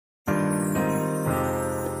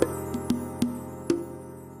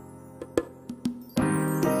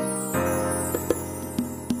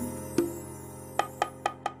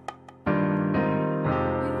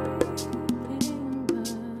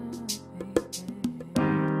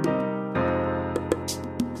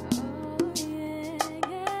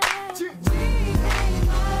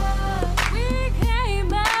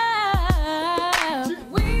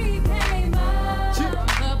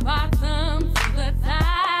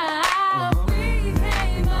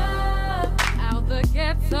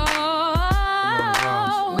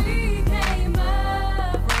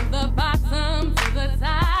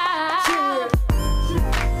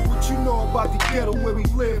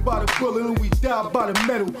died by the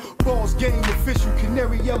metal. Balls game official,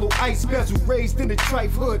 canary yellow ice bezel. Raised in the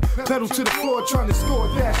trife hood, pedal to the floor trying to score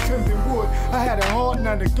a dash trimmed in wood. I had a hard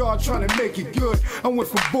 9 to guard trying to make it good. I went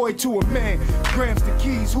from boy to a man, grams to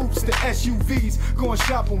keys, hoops to SUVs. Going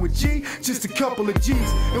shopping with G, just a couple of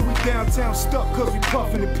G's. And we downtown stuck cause we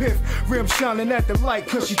puffin' the piff. Rim shining at the light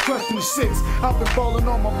cause she trustin' the 6. I've been ballin'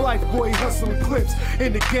 all my life, boy, hustling clips.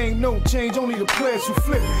 In the game, no change, only the players who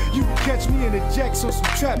flip. You can catch me in the jacks on some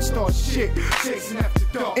trap star shit. Chasing after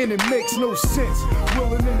dark, and it makes no sense.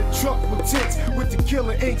 Rollin' in the truck with tents, with the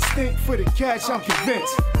killer instinct for the cash, I'm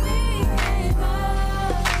convinced.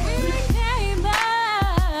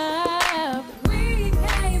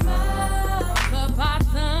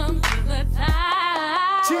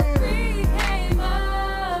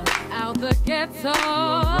 So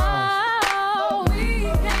we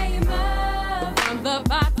came up from the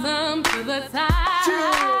bottom to the top.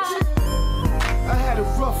 I had it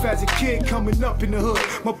rough as a kid coming up in the hood.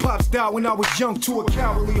 My pops died when I was young to a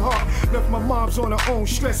cowardly heart. Left my mom's on her own,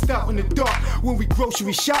 stressed out in the dark. When we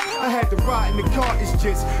grocery shop, I had to ride in the car. It's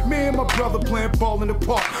just me and my brother playing ball in the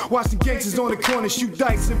park. Watching gangsters on the corner shoot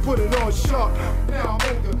dice and put it on sharp. Now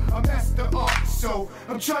I'm older, I master art, so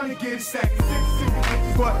I'm trying to get a stack of 6.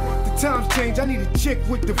 But the times change, I need a chick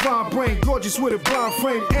with divine brain, gorgeous with a blind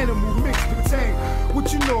frame, animal mixed with tame.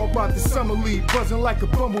 What you know about the summer league, buzzing like a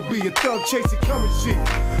bumblebee, a thug chasing currency.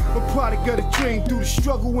 A product of the dream, through the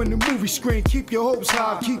struggle in the movie screen. Keep your hopes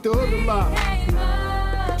high, keep the hood alive.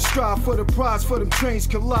 Strive for the prize, for them trains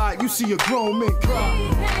collide. You see a grown man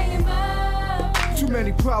cry. Too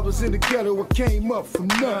many problems in the ghetto, I came up from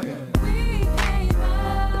nothing.